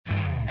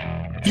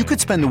You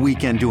could spend the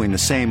weekend doing the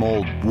same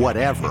old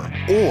whatever,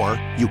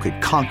 or you could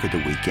conquer the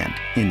weekend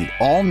in the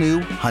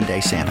all-new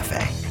Hyundai Santa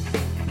Fe.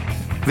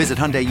 Visit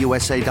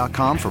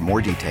HyundaiUSA.com for more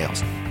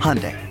details.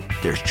 Hyundai,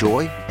 there's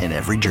joy in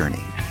every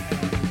journey.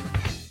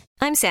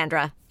 I'm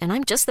Sandra, and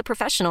I'm just the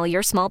professional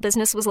your small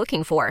business was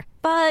looking for.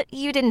 But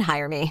you didn't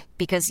hire me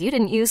because you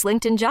didn't use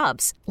LinkedIn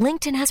Jobs.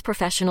 LinkedIn has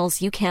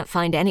professionals you can't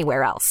find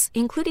anywhere else,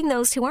 including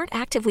those who aren't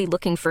actively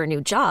looking for a new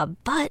job,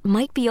 but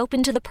might be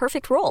open to the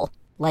perfect role,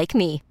 like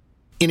me.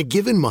 In a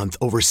given month,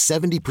 over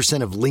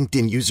 70% of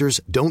LinkedIn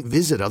users don't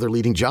visit other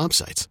leading job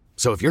sites.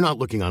 So if you're not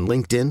looking on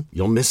LinkedIn,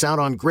 you'll miss out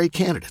on great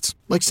candidates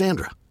like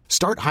Sandra.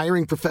 Start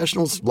hiring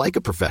professionals like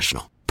a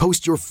professional.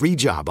 Post your free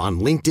job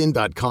on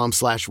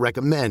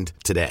linkedin.com/recommend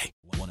today.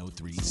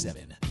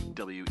 103.7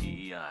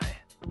 WEEI.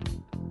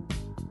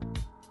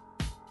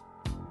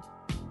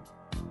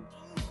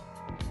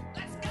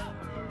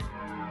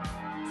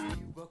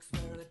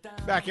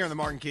 Back here on the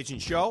Mark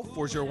Kichen Show,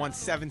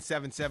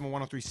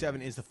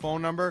 401-777-1037 is the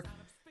phone number.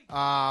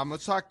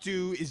 Let's talk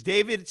to, is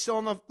David still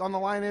on the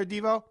line there,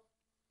 Devo?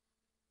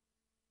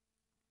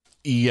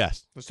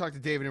 Yes. Let's talk to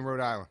David in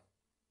Rhode Island.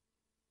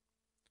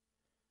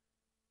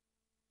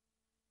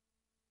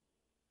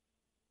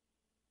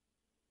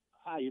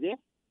 Hi, you there?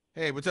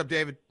 Hey, what's up,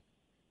 David?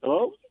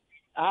 Hello?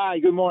 Hi,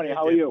 good morning.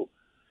 How are you?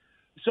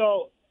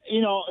 So,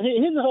 here's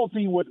the whole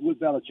thing with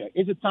Belichick.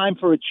 Is it time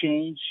for a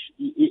change?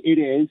 It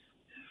is.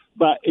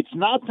 But it's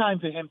not time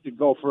for him to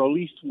go for at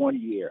least 1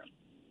 year.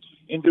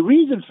 And the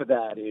reason for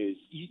that is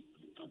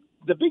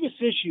the biggest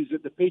issues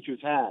that the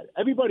Patriots had,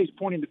 everybody's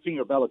pointing the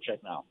finger at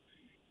Belichick now.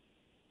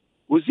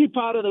 Was he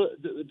part of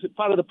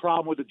the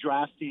problem with the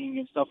drafting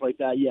and stuff like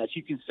that? Yes,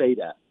 you can say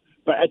that.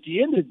 But at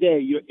the end of the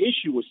day, your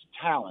issue was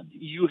talent.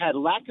 You had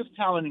lack of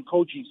talent in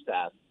coaching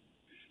staff.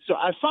 So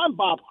I found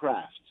Bob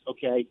Kraft,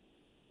 okay?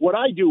 What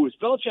I do is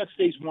Belichick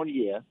stays 1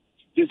 year.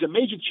 There's a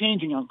major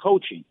changing on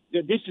coaching.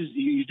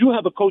 You do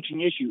have a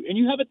coaching issue, and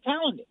you have a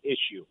talent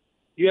issue.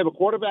 You have a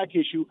quarterback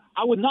issue.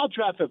 I would not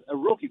draft a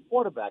rookie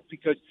quarterback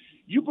because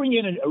you bring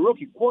in a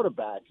rookie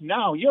quarterback.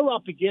 Now you're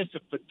up against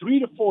it for 3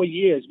 to 4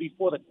 years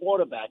before the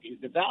quarterback is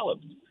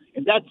developed.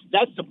 And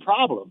that's the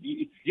problem.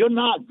 You're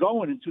not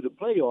going into the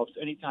playoffs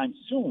anytime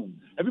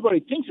soon. Everybody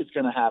thinks it's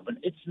going to happen.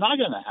 It's not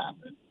going to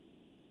happen.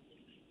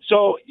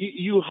 So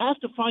you have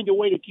to find a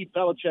way to keep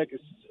Belichick as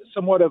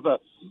somewhat of a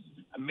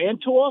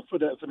mentor for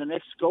the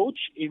next coach.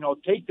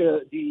 Take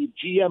the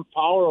GM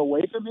power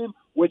away from him,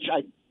 which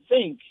I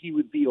think he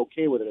would be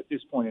okay with it at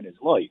this point in his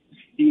life.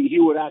 He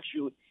would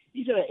actually.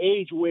 He's at an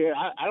age where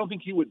I don't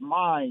think he would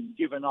mind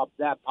giving up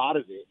that part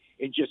of it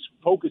and just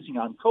focusing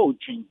on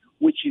coaching,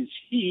 which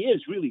he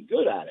is really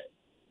good at it.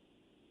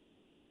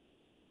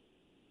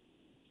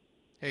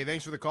 Hey,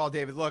 thanks for the call,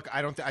 David. Look,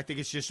 I think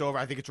it's just over.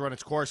 I think it's run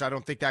its course. I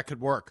don't think that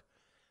could work.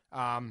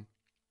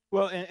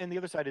 Well, and the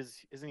other side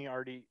isn't he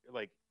already,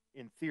 like,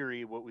 in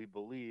theory, what we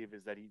believe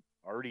is that he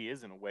already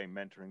is in a way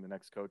mentoring the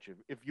next coach.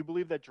 If you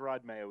believe that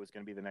Gerard Mayo is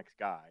going to be the next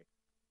guy,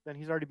 then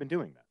he's already been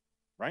doing that,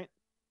 right?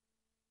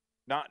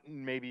 Not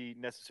maybe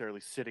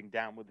necessarily sitting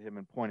down with him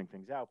and pointing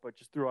things out, but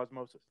just through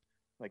osmosis.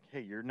 Like,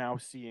 hey, you're now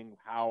seeing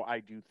how I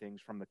do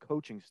things from the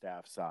coaching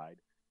staff side.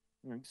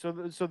 So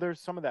there's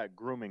some of that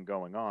grooming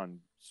going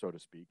on, so to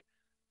speak.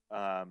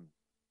 But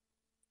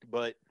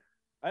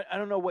I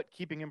don't know what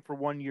keeping him for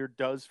 1 year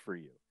does for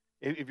you.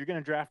 If you're going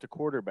to draft a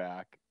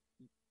quarterback,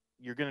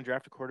 you're going to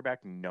draft a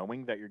quarterback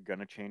knowing that you're going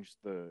to change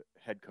the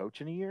head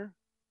coach in a year?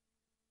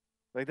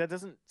 Like, that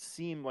doesn't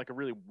seem like a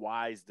really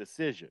wise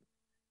decision.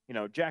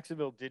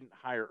 Jacksonville didn't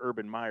hire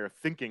Urban Meyer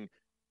thinking,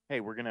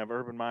 hey, we're going to have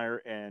Urban Meyer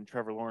and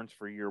Trevor Lawrence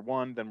for year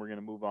one, then we're going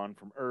to move on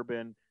from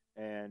Urban,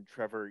 and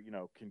Trevor,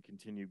 can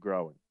continue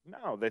growing.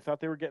 No, they thought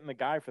they were getting the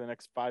guy for the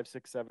next 5,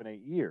 6, 7,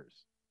 8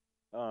 years.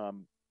 I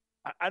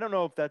don't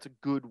know if that's a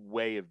good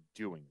way of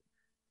doing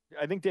it.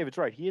 I think David's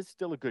right. He is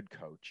still a good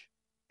coach,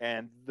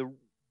 and the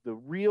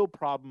real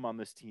problem on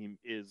this team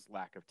is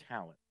lack of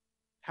talent.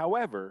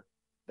 However,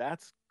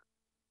 that's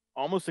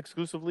almost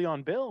exclusively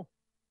on Bill.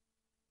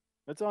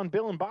 That's on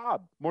Bill and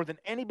Bob more than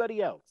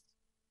anybody else.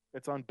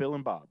 It's on Bill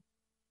and Bob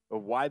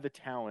of why the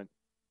talent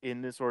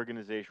in this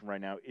organization right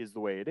now is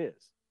the way it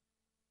is.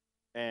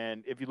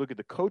 And if you look at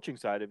the coaching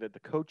side of it, the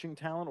coaching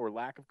talent or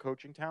lack of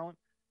coaching talent,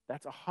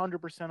 that's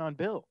 100% on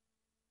Bill.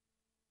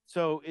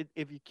 So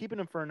if you're keeping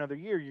him for another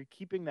year, you're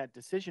keeping that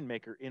decision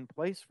maker in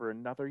place for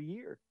another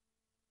year.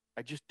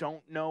 I just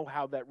don't know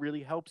how that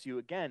really helps you.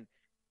 Again,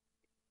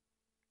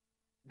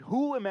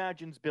 who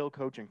imagines Bill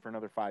coaching for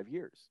another 5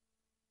 years?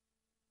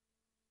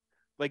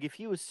 Like, if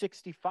he was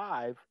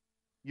 65,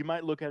 you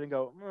might look at it and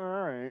go, all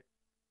right.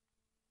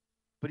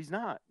 But he's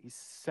not. He's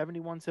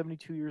 71,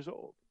 72 years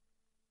old.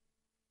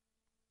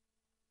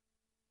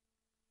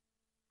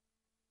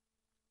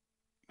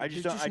 I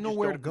just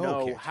don't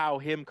know how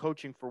him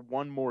coaching for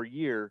one more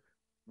year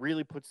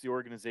really puts the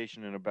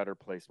organization in a better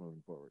place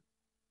moving forward.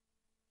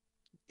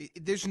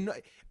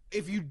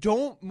 If you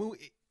don't move,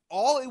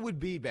 all it would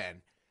be,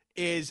 Ben,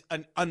 is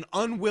an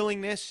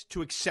unwillingness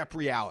to accept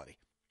reality.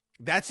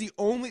 That's the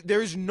only.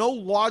 There is no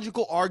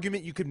logical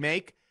argument you could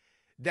make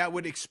that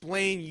would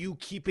explain you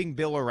keeping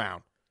Bill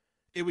around.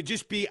 It would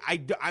just be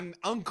I'm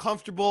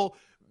uncomfortable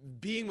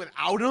being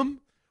without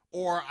him,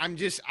 or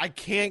I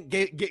can't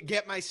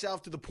get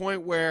myself to the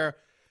point where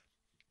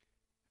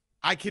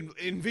I can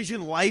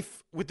envision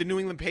life with the New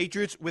England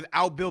Patriots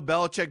without Bill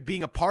Belichick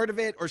being a part of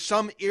it, or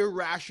some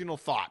irrational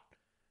thought.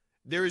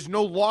 There is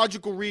no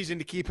logical reason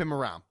to keep him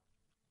around.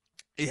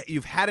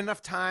 You've had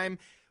enough time.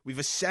 We've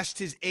assessed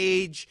his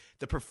age.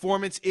 The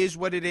performance is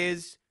what it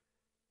is.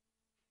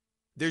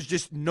 There's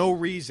just no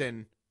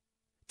reason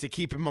to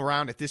keep him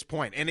around at this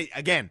point. And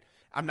again,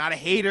 I'm not a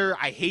hater.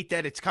 I hate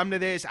that it's come to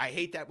this. I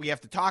hate that we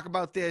have to talk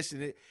about this.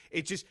 And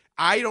it just,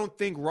 I don't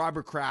think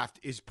Robert Kraft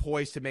is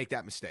poised to make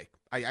that mistake.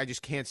 I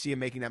just can't see him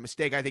making that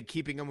mistake. I think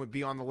keeping him would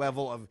be on the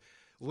level of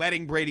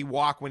letting Brady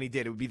walk when he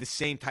did. It would be the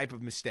same type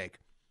of mistake.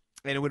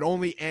 And it would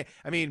only,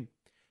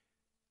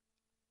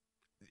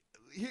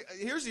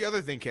 here's the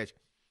other thing, Kitch.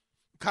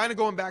 Kind of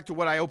going back to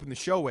what I opened the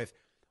show with.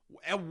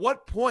 At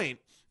what point,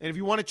 and if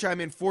you want to chime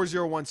in,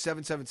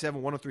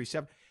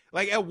 401-777-1037,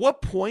 like at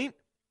what point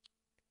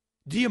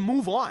do you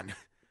move on?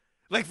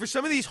 Like for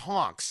some of these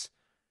honks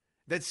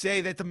that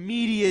say that the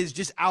media is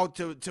just out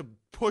to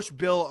push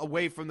Bill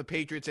away from the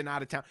Patriots and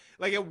out of town,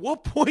 like at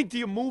what point do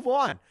you move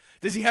on?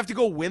 Does he have to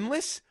go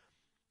winless?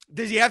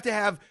 Does he have to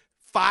have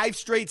 5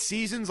 straight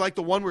seasons like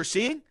the one we're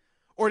seeing?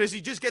 Or does he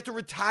just get to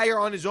retire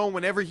on his own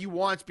whenever he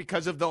wants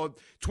because of the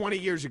 20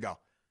 years ago?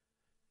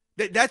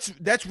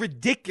 That's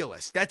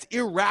ridiculous. That's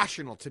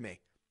irrational to me.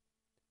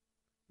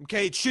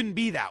 Okay, it shouldn't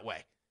be that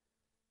way.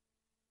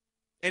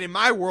 And in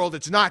my world,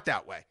 it's not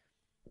that way.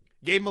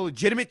 Gave him a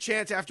legitimate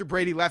chance after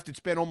Brady left. It's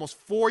been almost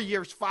 4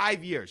 years,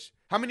 5 years.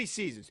 How many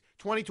seasons?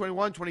 20,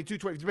 21, 22,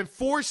 20. It's been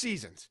 4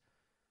 seasons.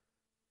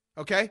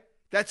 Okay?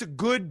 That's a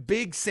good,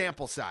 big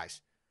sample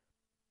size.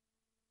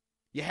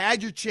 You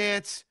had your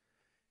chance.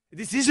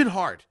 This isn't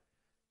hard.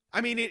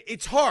 I mean,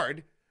 it's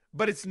hard,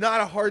 but it's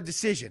not a hard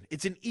decision.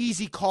 It's an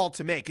easy call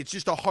to make. It's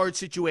just a hard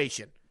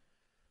situation.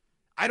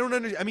 I don't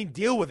understand. I mean,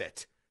 deal with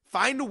it.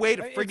 Find a way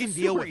to friggin'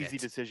 deal with it. It's a super easy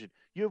decision.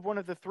 You have one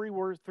of the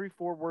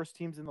 4 worst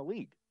teams in the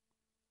league.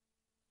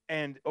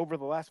 And over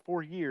the last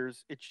 4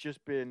 years, it's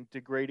just been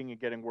degrading and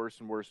getting worse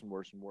and worse and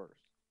worse and worse.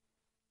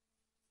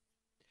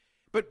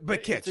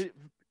 But Kitch, it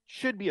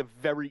should be a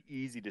very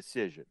easy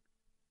decision.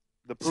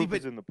 The proof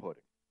is in the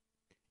pudding.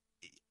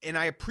 And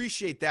I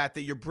appreciate that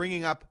you're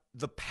bringing up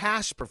the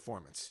past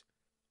performance.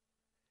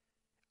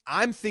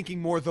 I'm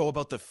thinking more, though,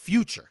 about the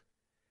future,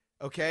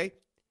 okay?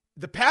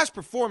 The past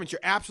performance, you're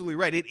absolutely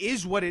right. It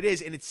is what it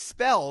is, and it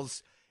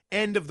spells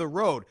end of the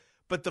road.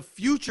 But the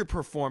future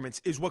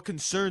performance is what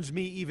concerns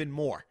me even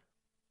more.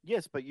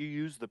 Yes, but you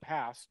use the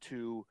past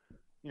to,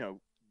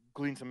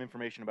 glean some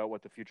information about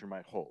what the future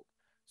might hold.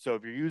 So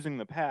if you're using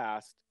the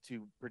past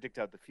to predict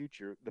out the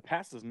future, the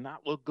past does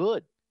not look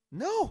good.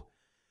 No.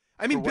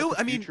 I mean, Bill,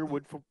 the future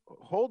would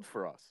hold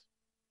for us.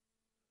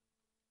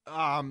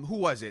 Who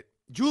was it?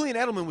 Julian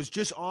Edelman was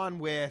just on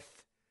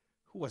with,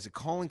 who was it,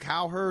 Colin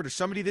Cowherd or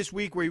somebody this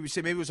week, where he was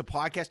saying, maybe it was a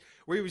podcast,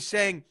 where he was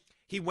saying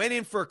he went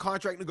in for a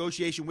contract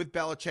negotiation with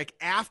Belichick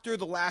after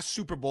the last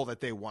Super Bowl that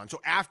they won. So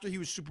after he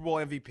was Super Bowl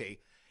MVP,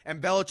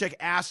 and Belichick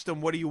asked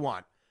him, "What do you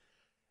want?"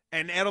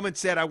 And Edelman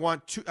said, I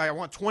want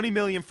 $20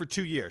 million for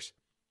 2 years.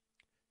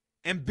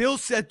 And Bill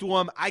said to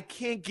him, "I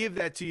can't give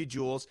that to you,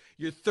 Jules.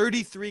 You're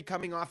 33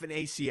 coming off an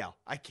ACL.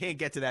 I can't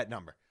get to that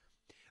number."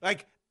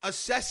 Like,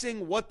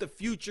 assessing what the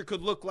future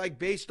could look like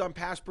based on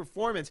past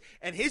performance.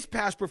 And his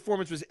past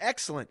performance was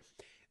excellent.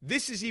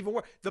 This is even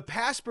worse. The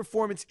past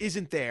performance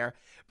isn't there,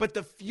 but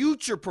the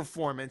future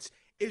performance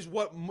is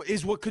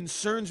what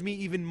concerns me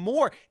even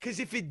more. Because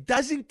if it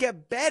doesn't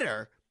get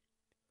better,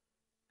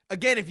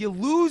 again, if you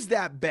lose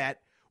that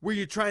bet where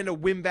you're trying to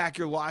win back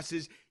your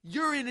losses,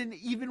 you're in an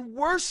even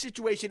worse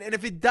situation. And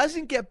if it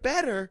doesn't get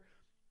better,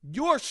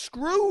 you're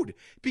screwed,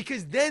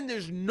 because then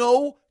there's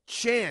no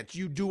chance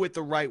you do it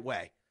the right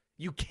way.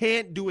 You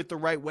can't do it the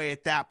right way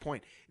at that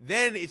point.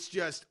 Then it's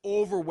just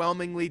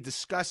overwhelmingly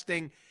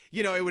disgusting.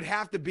 It would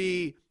have to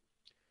be,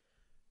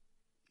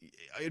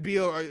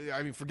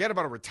 forget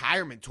about a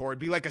retirement tour. It'd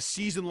be like a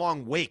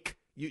season-long wake.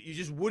 You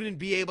just wouldn't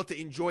be able to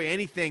enjoy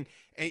anything.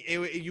 And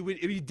it'd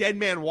be dead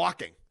man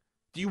walking.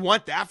 Do you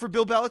want that for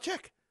Bill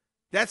Belichick?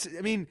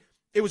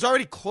 It was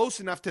already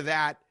close enough to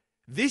that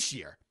this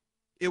year.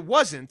 It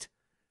wasn't.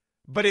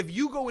 But if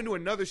you go into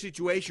another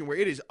situation where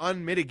it is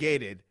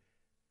unmitigated,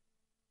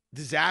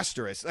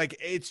 disastrous, like,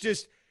 it's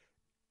just,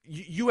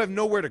 you have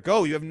nowhere to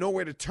go. You have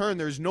nowhere to turn.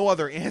 There's no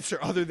other answer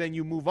other than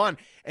you move on.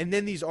 And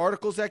then these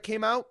articles that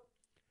came out,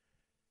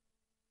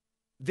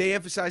 they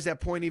emphasize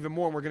that point even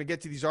more. And we're going to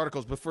get to these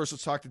articles. But first,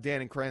 let's talk to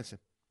Dan in Cranston.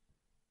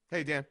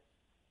 Hey, Dan.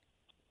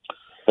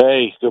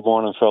 Hey, good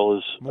morning,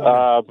 fellas.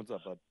 Morning. What's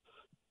up, bud?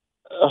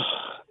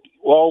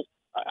 Well,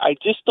 I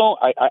just don't.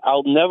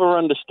 I'll never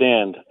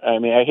understand. I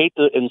mean, I hate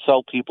to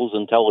insult people's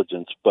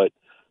intelligence, but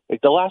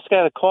the last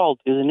guy that called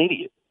is an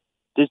idiot.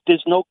 He's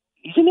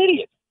an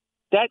idiot.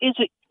 I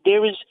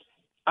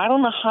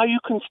don't know how you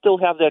can still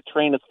have that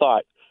train of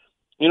thought.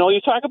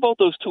 You talk about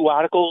those 2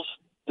 articles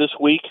this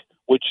week,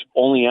 which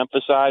only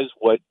emphasize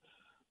what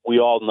we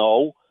all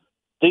know.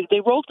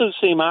 They wrote those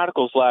same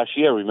articles last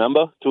year,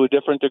 remember, to a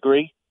different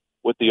degree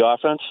with the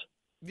offense,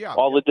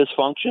 all the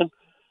dysfunction.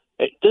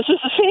 This is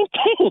the same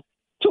thing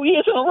 2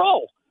 years in a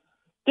row.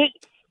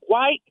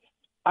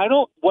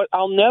 What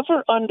I'll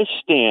never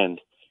understand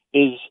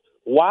is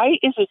why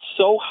is it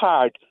so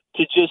hard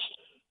to just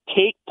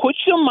put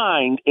your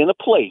mind in a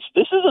place.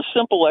 This is a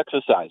simple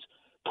exercise.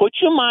 Put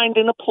your mind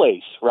in a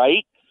place,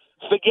 right?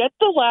 Forget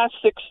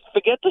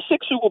the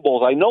six Super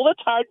Bowls. I know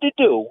that's hard to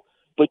do,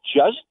 but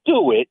just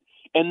do it.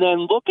 And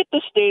then look at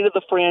the state of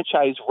the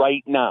franchise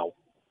right now,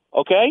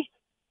 okay?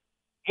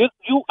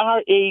 You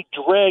are a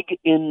dreg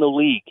in the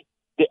league,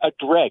 a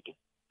dreg,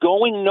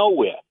 going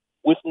nowhere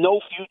with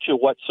no future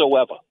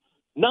whatsoever.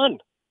 None.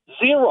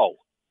 Zero.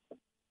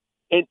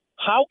 And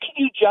how can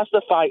you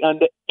justify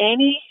under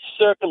any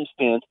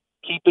circumstance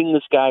keeping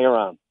this guy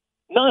around?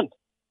 None.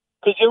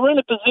 Because you're in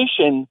a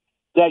position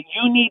that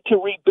you need to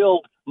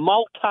rebuild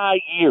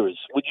multi-years.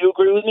 Would you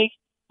agree with me?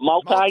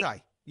 Multi?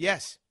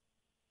 Yes.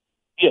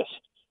 Yes.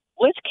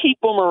 Let's keep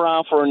him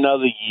around for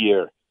another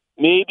year,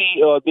 maybe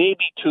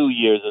 2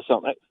 years or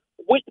something.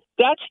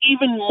 That's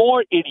even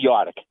more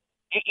idiotic.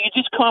 You're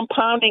just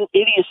compounding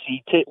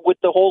idiocy with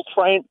the whole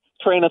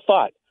train of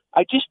thought.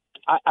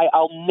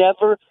 I'll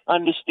never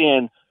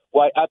understand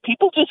why are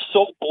people just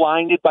so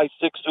blinded by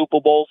 6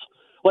 Super Bowls.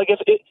 Like,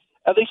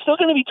 are they still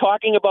going to be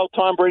talking about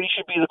Tom Brady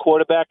should be the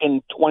quarterback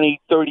in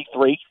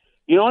 2033?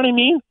 You know what I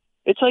mean?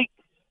 It's like.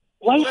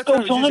 Life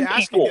goes on,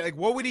 people. Like,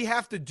 what would he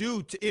have to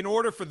do in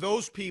order for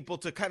those people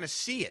to kind of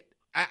see it?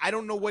 I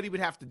don't know what he would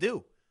have to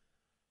do.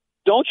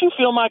 Don't you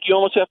feel, Mike, you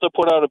almost have to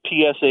put out a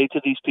PSA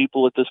to these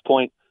people at this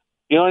point?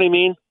 You know what I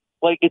mean?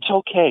 Like, it's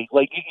okay.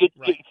 Like,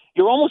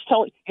 you're almost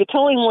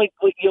telling like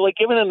you're like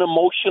giving an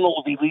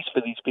emotional release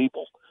for these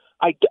people.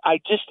 I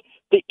just,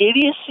 the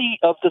idiocy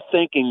of the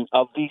thinking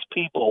of these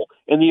people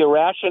and the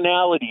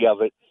irrationality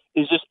of it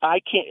is just,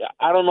 I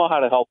don't know how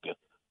to help you.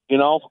 You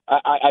know,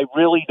 I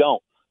really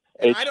don't.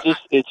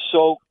 It's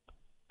so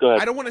good.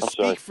 I don't want to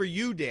speak for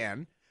you,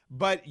 Dan,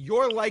 but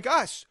you're like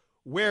us,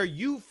 where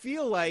you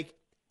feel like,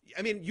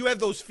 I mean, you have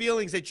those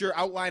feelings that you're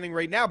outlining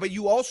right now, but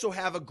you also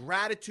have a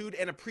gratitude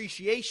and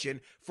appreciation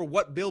for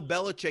what Bill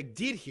Belichick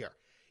did here.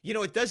 You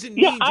know, it doesn't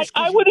mean just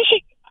I would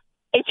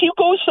if he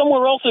goes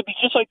somewhere else, it'd be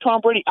just like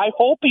Tom Brady. I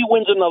hope he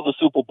wins another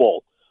Super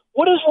Bowl.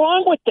 What is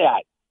wrong with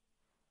that?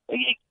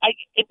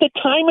 The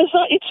time is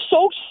up. It's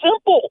so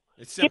simple.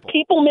 It's simple.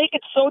 People make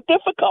it so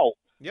difficult.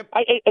 Yep.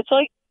 It's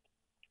like.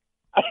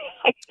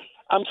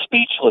 I'm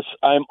speechless.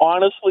 I'm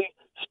honestly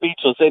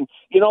speechless. And,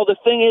 you know, the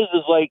thing is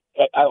like,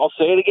 I'll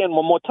say it again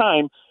one more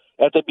time.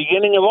 At the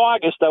beginning of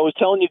August, I was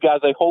telling you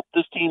guys, I hope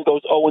this team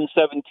goes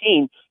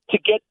 0-17 to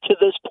get to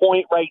this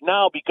point right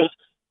now, because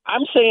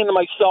I'm saying to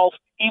myself,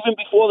 even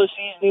before the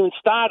season even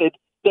started,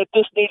 that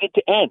this needed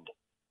to end.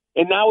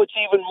 And now it's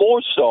even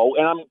more so,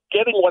 and I'm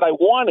getting what I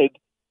wanted,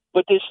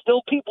 but there's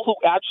still people who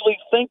actually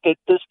think that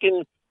this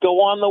can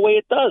go on the way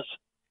it does.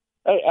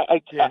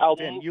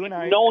 Dan, you and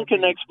I, no one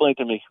can explain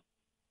to me.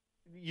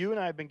 You and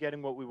I have been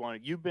getting what we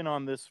wanted. You've been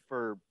on this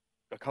for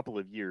a couple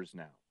of years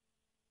now.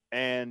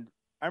 And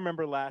I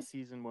remember last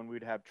season when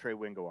we'd have Trey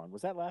Wingo on.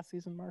 Was that last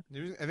season, Mark?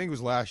 I think it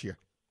was last year.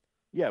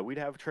 Yeah, we'd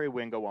have Trey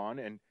Wingo on.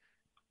 And,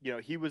 you know,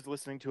 he was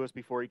listening to us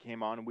before he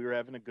came on, and we were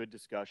having a good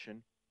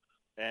discussion.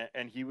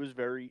 And he was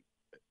very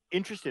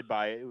interested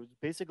by it. It was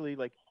basically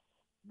like,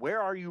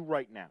 where are you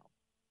right now?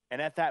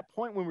 And at that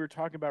point when we were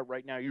talking about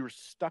right now, you were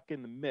stuck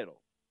in the middle.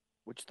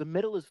 Which the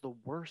middle is the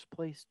worst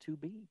place to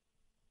be.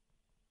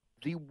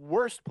 The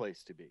worst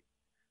place to be.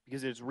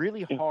 Because it's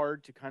really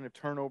hard to kind of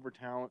turn over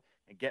talent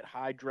and get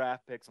high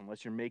draft picks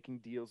unless you're making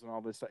deals and all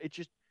this stuff.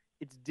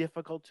 It's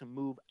difficult to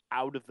move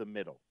out of the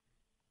middle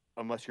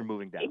unless you're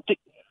moving down.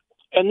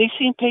 And these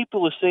same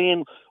people are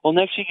saying, well,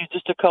 next year you're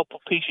just a couple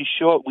pieces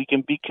short. We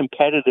can be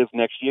competitive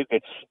next year. Do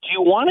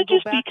you want to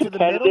just be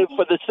competitive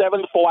for the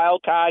 7th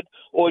wild card?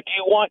 Or do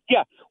you want,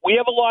 we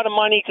have a lot of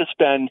money to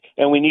spend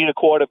and we need a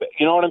quarterback.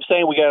 You know what I'm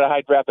saying? We got a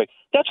high draft pick.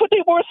 That's what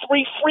they were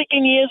 3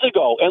 freaking years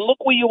ago. And look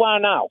where you are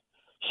now.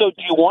 So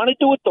do you want to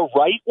do it the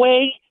right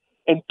way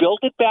and build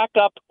it back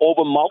up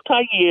over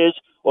multi-years?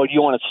 Or do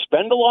you want to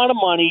spend a lot of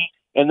money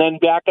and then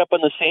back up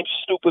in the same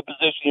stupid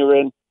position you're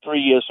in 3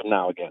 years from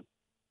now again?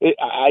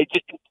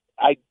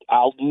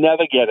 I'll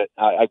never get it.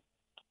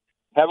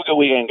 Have a good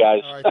weekend,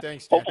 guys. All right,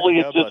 thanks, Dan.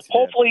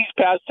 hopefully it's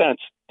past tense.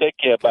 Take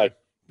care. Okay. Bye.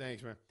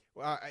 Thanks, man.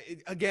 Well,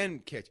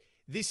 again, Kitch,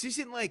 this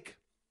isn't like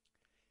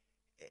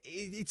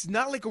it's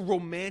not like a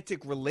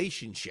romantic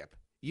relationship.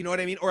 You know what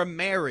I mean? Or a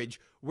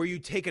marriage where you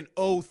take an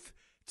oath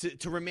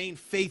to remain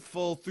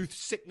faithful through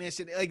sickness,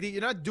 and like you're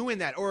not doing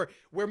that. Or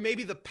where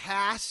maybe the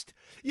past,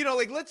 you know,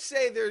 like let's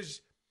say there's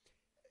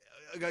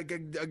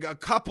a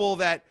couple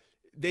that.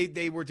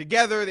 They were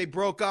together, they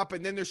broke up,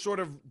 and then they're sort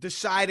of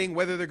deciding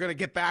whether they're going to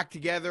get back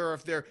together or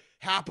if they're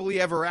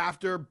happily ever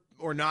after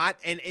or not.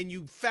 And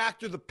you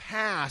factor the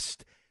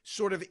past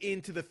sort of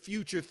into the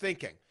future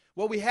thinking.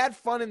 Well, we had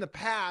fun in the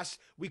past.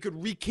 We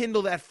could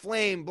rekindle that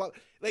flame.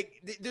 Like,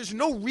 there's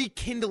no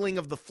rekindling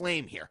of the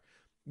flame here.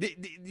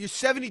 You're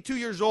 72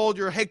 years old.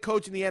 You're a head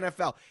coach in the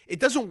NFL. It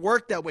doesn't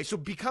work that way. So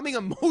becoming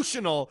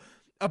emotional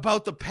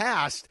about the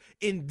past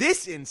in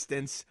this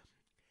instance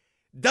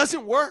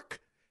doesn't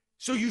work.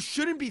 So you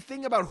shouldn't be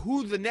thinking about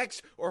who the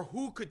next or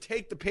who could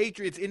take the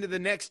Patriots into the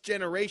next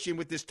generation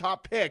with this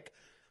top pick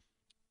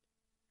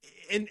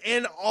and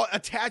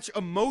attach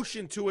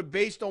emotion to it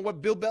based on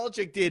what Bill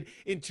Belichick did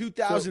in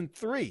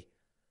 2003. So,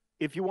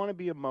 if you want to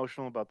be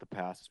emotional about the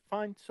past,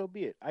 fine, so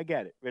be it. I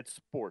get it. It's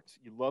sports.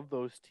 You love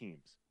those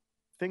teams.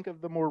 Think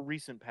of the more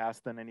recent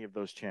past than any of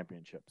those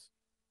championships.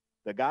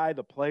 The guy,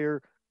 the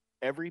player,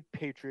 every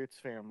Patriots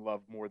fan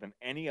loved more than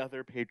any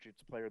other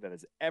Patriots player that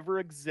has ever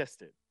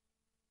existed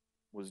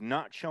was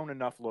not shown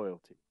enough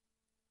loyalty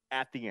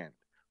at the end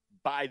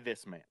by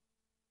this man.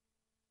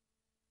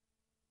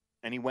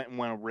 And he went and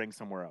won a ring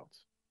somewhere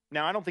else.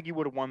 Now, I don't think he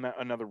would have won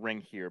another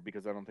ring here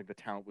because I don't think the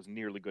talent was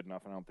nearly good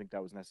enough, and I don't think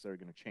that was necessarily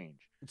going to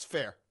change. It's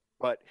fair.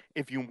 But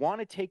if you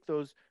want to take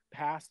those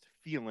past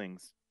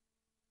feelings,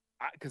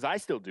 because I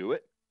still do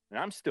it, and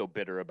I'm still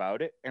bitter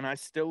about it, and I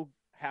still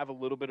have a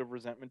little bit of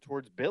resentment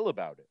towards Bill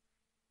about it.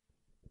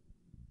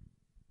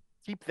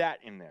 Keep that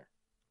in there.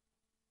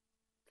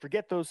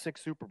 Forget those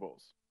 6 Super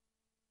Bowls.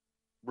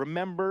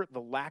 Remember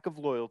the lack of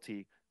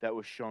loyalty that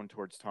was shown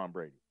towards Tom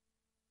Brady.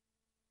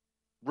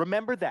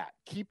 Remember that.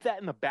 Keep that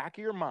in the back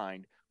of your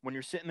mind when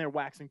you're sitting there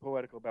waxing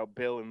poetical about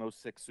Bill and those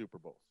 6 Super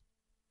Bowls.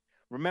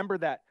 Remember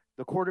that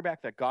the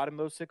quarterback that got him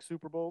those 6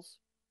 Super Bowls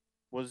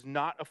was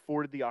not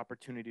afforded the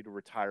opportunity to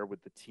retire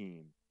with the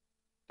team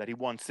that he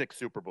won 6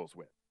 Super Bowls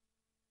with.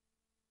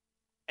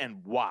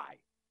 And why?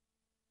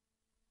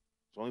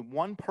 There's only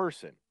one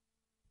person,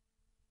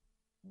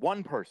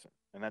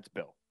 and that's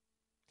Bill.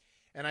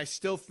 And I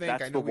still think,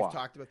 That's I know the we've why.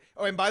 talked about.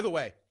 Oh, and by the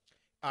way,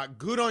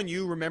 good on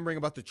you remembering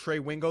about the Trey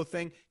Wingo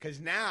thing, because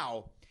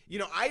now,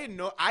 I didn't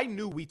know. I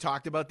knew we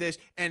talked about this,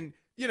 and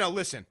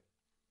listen,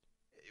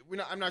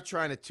 I'm not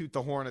trying to toot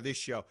the horn of this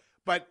show,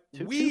 but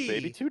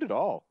Toot it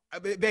all,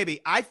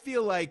 baby. I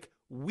feel like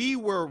we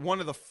were one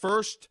of the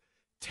first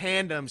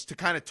tandems to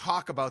kind of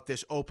talk about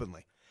this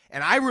openly,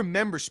 and I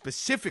remember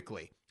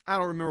specifically. I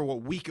don't remember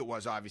what week it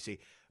was,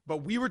 obviously, but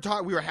we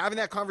were having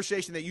that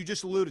conversation that you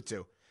just alluded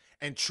to,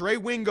 and Trey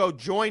Wingo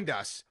joined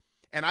us.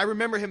 And I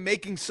remember him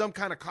making some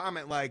kind of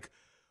comment like,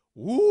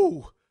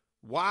 "Woo,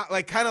 wow,"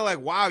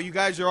 wow, you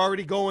guys are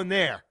already going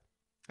there.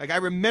 Like, I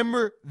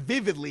remember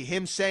vividly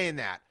him saying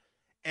that.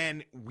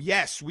 And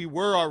yes, we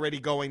were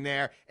already going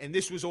there, and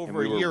this was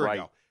over a year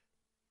ago.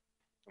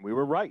 And we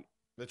were right.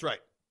 That's right.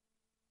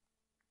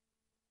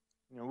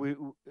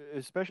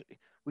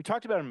 We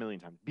talked about it a million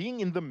times.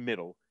 Being in the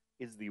middle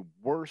is the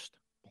worst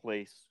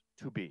place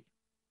to be.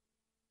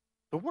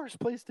 The worst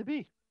place to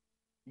be.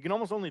 You can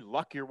almost only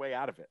luck your way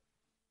out of it.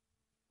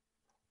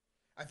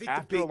 I think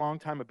after a long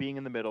time of being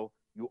in the middle,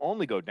 you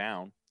only go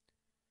down.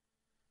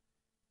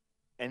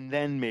 And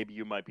then maybe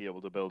you might be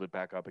able to build it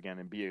back up again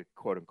and be a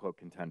quote-unquote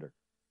contender.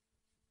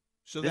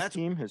 So this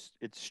team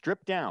it's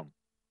stripped down.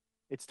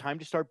 It's time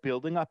to start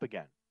building up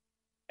again.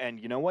 And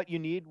you know what you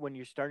need when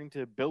you're starting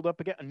to build up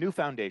again? A new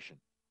foundation.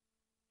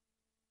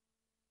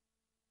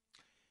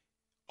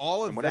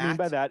 And what I mean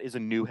by that is a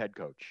new head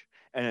coach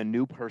and a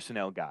new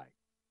personnel guy.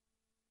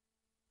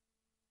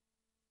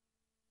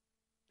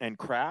 And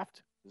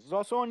Kraft, this is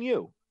also on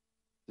you.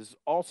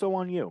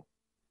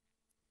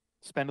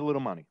 Spend a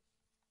little money.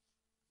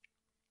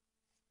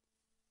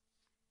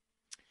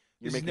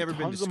 You're making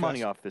tons of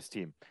money off this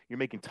team. You're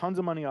making tons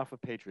of money off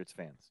of Patriots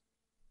fans.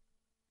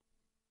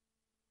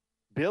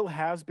 Bill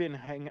has been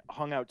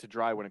hung out to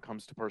dry when it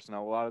comes to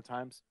personnel a lot of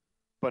times,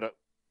 but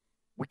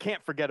we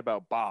can't forget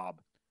about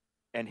Bob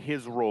and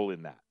his role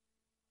in that.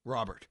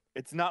 Robert.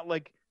 It's not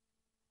like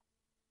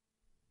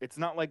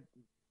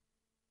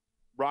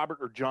Robert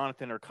or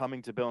Jonathan are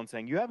coming to Bill and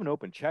saying, you have an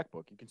open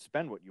checkbook. You can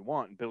spend what you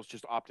want. And Bill's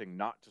just opting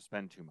not to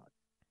spend too much.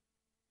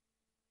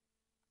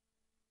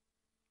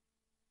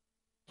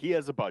 He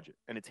has a budget,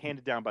 and it's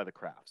handed down by the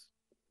Crafts.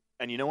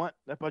 And you know what?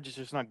 That budget's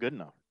just not good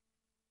enough.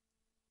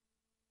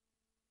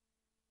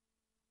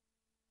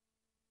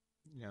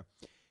 Yeah.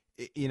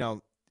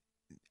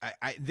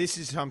 This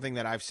is something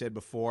that I've said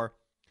before,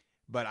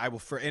 but I will,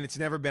 and it's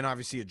never been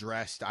obviously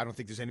addressed. I don't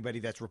think there's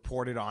anybody that's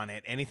reported on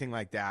it, anything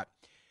like that.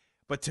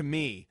 But to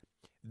me,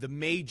 the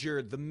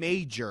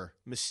major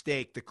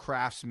mistake the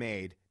Crafts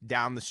made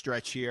down the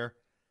stretch here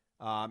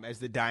as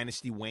the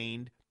dynasty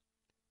waned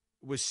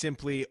was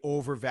simply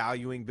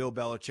overvaluing Bill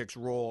Belichick's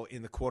role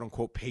in the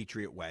quote-unquote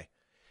Patriot way.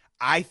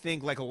 I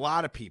think, like a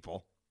lot of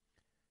people,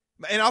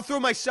 and I'll throw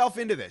myself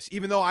into this,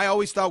 even though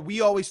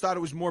we always thought it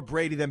was more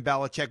Brady than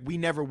Belichick. We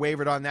never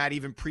wavered on that,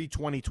 even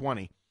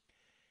pre-2020.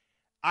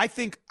 I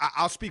think,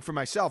 I'll speak for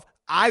myself,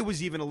 I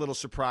was even a little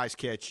surprised,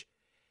 Kitch,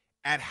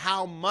 at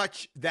how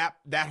much that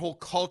whole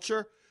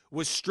culture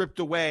was stripped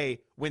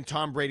away when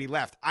Tom Brady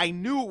left. I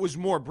knew it was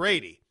more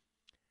Brady,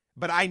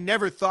 but I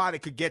never thought it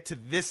could get to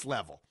this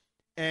level.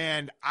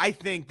 And I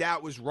think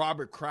that was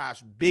Robert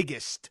Kraft's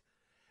biggest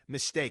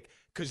mistake,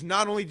 because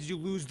not only did you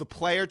lose the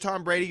player,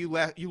 Tom Brady,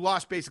 you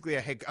lost basically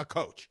a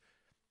coach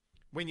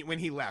when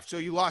he left. So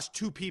you lost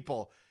two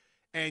people,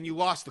 and you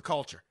lost the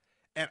culture.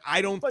 And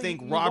I don't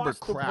think you Robert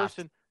lost the Kraft.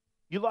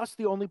 You lost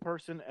the only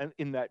person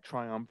in that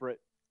triumvirate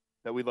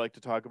that we'd like to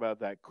talk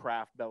about, that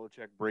Kraft,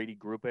 Belichick, Brady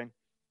grouping.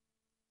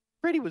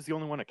 Brady was the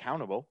only one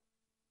accountable.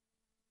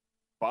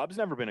 Bob's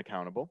never been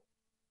accountable.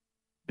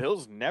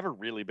 Bill's never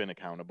really been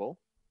accountable.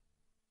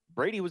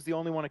 Brady was the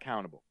only one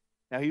accountable.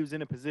 Now, he was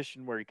in a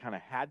position where he kind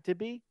of had to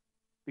be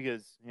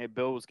because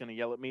Bill was going to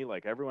yell at me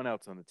like everyone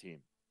else on the team.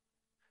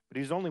 But he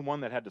was the only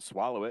one that had to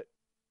swallow it.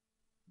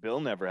 Bill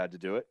never had to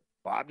do it.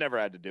 Bob never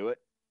had to do it.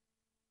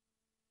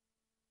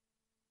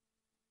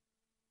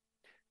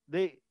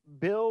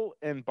 Bill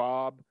and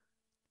Bob,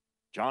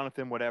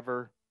 Jonathan,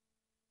 whatever,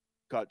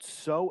 got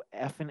so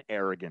effing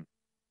arrogant.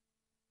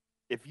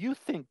 If you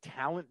think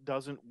talent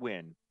doesn't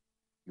win,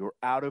 you're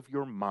out of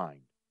your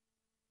mind.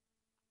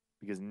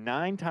 Because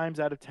 9 times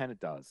out of 10 it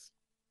does.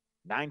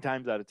 9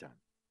 times out of 10.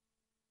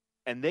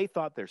 And they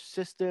thought their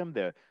system,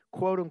 the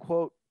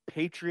quote-unquote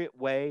Patriot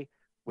way,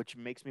 which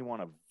makes me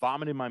want to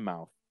vomit in my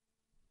mouth,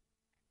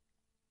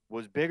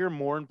 was bigger,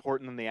 more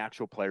important than the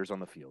actual players on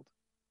the field.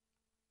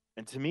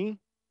 And to me,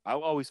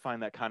 I'll always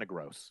find that kind of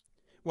gross.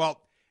 Well,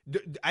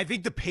 I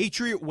think the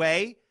Patriot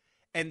way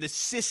and the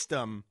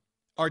system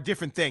are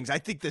different things. I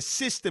think the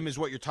system is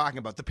what you're talking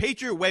about. The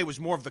Patriot way was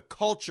more of the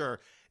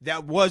culture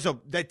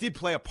that did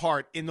play a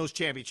part in those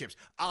championships,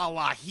 a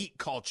la Heat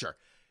culture.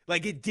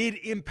 Like, it did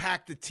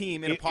impact the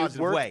team in a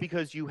positive way.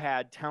 Because you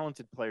had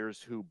talented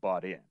players who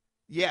bought in.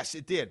 Yes,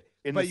 it did.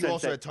 But you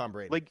also had Tom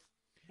Brady. Like,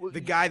 the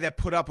guy that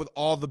put up with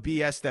all the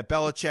BS that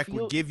Belichick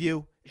would give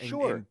you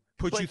and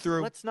put you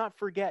through. Let's not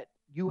forget,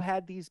 you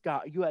had these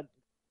guys, you had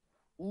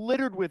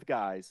littered with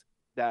guys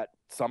that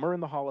some are in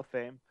the Hall of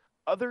Fame.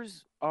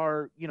 Others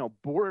are,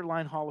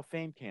 borderline Hall of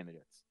Fame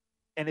candidates.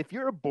 And if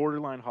you're a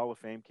borderline Hall of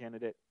Fame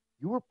candidate,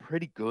 you were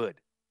pretty good.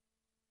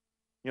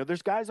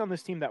 There's guys on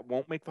this team that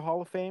won't make the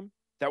Hall of Fame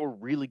that were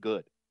really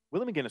good.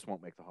 Willie McGinnis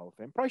won't make the Hall of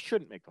Fame. Probably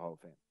shouldn't make the Hall of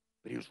Fame,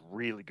 but he was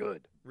really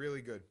good.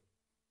 Really good.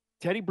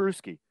 Teddy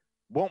Bruschi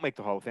won't make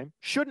the Hall of Fame.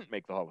 Shouldn't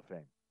make the Hall of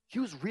Fame. He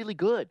was really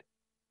good.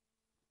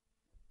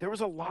 There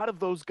was a lot of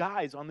those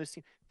guys on this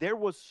team. There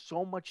was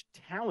so much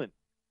talent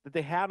that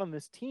they had on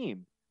this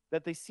team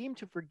that they seem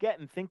to forget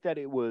and think that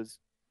it was,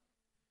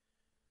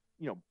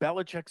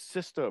 Belichick's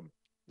system,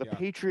 the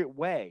Patriot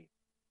way.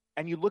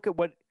 And you look at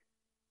what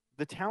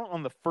the talent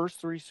on the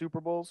first 3 Super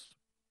Bowls,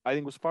 I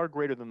think, was far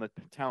greater than the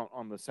talent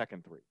on the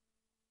second 3.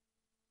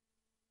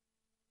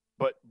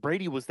 But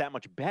Brady was that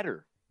much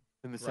better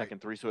than the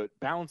second 3, so it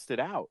balanced it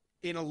out.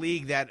 In a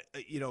league that,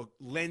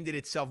 lended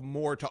itself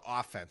more to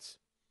offense.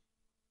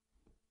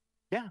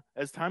 Yeah,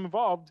 as time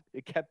evolved,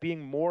 it kept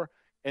being more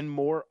and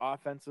more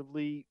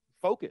offensively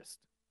focused.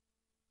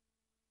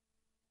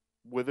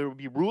 Whether it would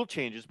be rule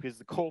changes because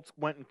the Colts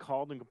went and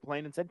called and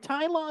complained and said,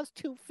 Ty Law's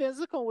too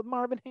physical with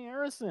Marvin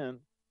Harrison.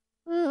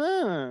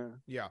 Yeah.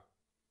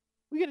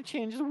 We got to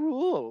change the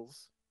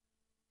rules.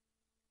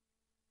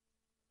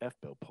 F.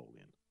 Bill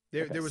Polian.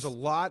 There was a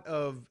lot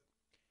of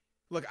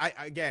 – look,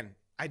 I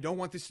don't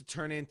want this to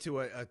turn into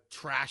a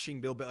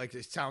trashing Bill Belichick. Like,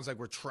 it sounds like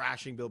we're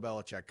trashing Bill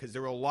Belichick because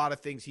there were a lot of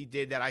things he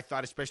did that I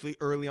thought, especially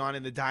early on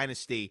in the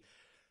dynasty.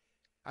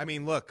 I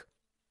mean, look,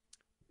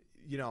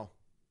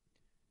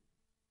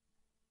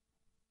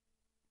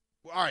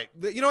 all right.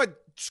 You know what?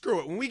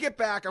 Screw it. When we get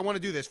back, I want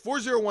to do this.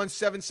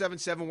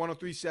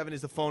 401-777-1037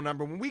 is the phone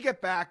number. When we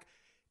get back,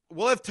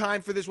 we'll have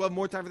time for this. We'll have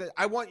more time for this.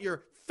 I want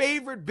your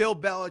favorite Bill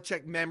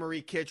Belichick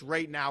memory, Kitch,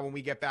 right now when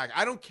we get back.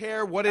 I don't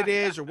care what it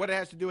is or what it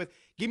has to do with.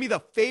 Give me the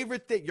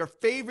favorite thing, your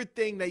favorite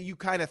thing that you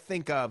kind of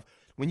think of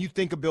when you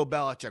think of Bill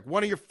Belichick.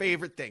 One of your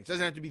favorite things.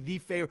 Doesn't have to be the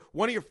favorite.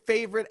 One of your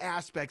favorite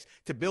aspects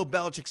to Bill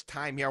Belichick's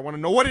time here. I want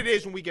to know what it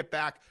is when we get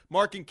back.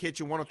 Mark and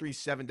Kitchen,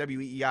 103.7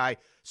 WEEI,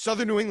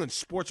 Southern New England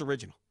Sports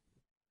Original.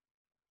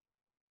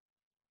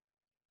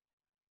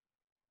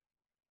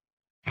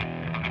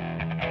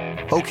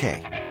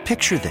 Okay,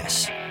 picture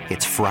this.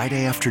 It's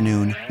Friday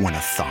afternoon when a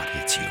thought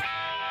hits you.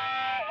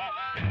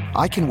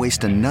 I can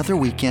waste another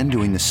weekend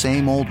doing the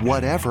same old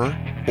whatever,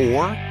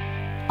 or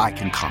I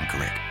can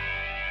conquer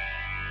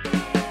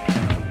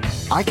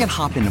it. I can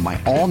hop into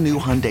my all-new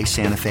Hyundai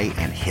Santa Fe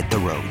and hit the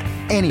road.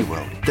 Any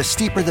road. The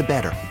steeper, the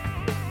better.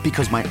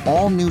 Because my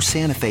all-new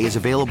Santa Fe is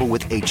available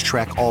with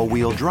H-Track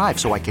all-wheel drive,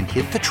 so I can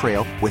hit the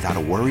trail without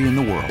a worry in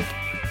the world.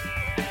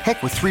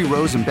 Heck, with 3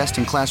 rows and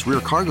best-in-class rear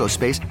cargo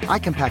space, I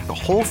can pack the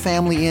whole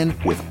family in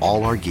with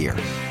all our gear.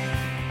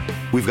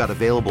 We've got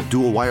available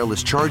dual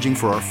wireless charging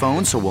for our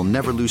phones, so we'll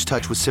never lose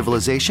touch with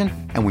civilization,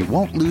 and we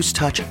won't lose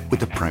touch with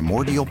the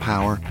primordial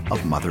power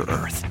of Mother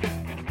Earth.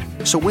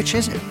 So which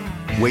is it?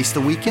 Waste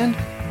the weekend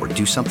or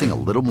do something a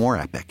little more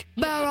epic?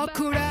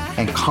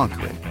 And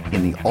conquer it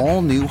in the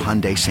all-new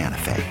Hyundai Santa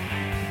Fe.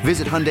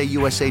 Visit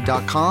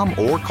HyundaiUSA.com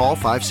or call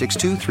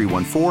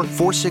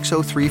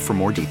 562-314-4603 for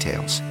more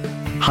details.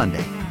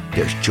 Hyundai,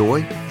 there's joy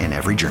in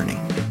every journey.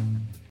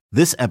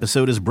 This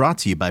episode is brought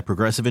to you by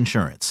Progressive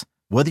Insurance.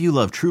 Whether you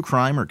love true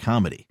crime or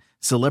comedy,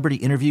 celebrity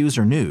interviews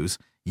or news,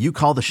 you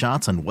call the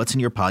shots on what's in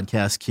your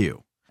podcast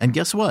queue. And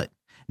guess what?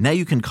 Now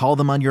you can call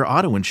them on your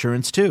auto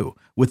insurance too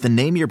with the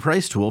Name Your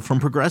Price tool from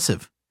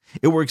Progressive.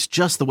 It works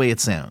just the way it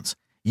sounds.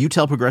 You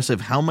tell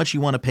Progressive how much you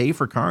want to pay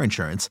for car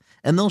insurance,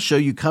 and they'll show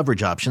you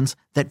coverage options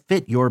that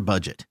fit your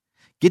budget.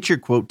 Get your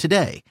quote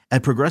today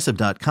at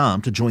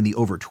Progressive.com to join the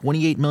over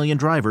 28 million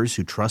drivers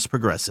who trust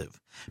Progressive.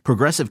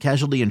 Progressive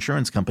Casualty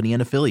Insurance Company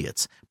and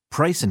Affiliates.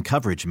 Price and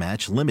coverage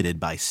match limited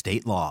by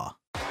state law.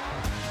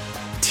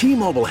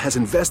 T-Mobile has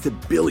invested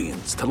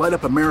billions to light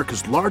up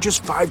America's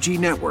largest 5G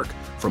network,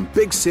 from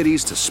big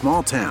cities to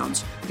small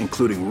towns,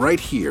 including right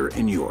here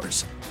in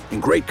yours.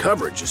 And great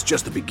coverage is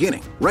just the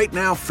beginning. Right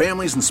now,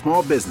 families and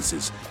small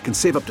businesses can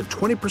save up to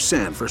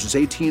 20% versus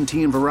AT&T and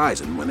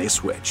Verizon when they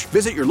switch.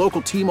 Visit your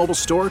local T-Mobile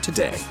store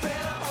today.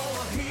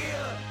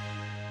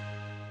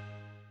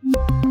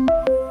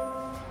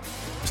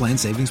 Plan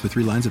savings with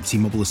 3 lines of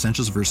T-Mobile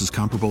Essentials versus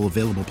comparable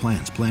available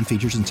plans. Plan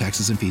features and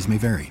taxes and fees may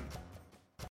vary.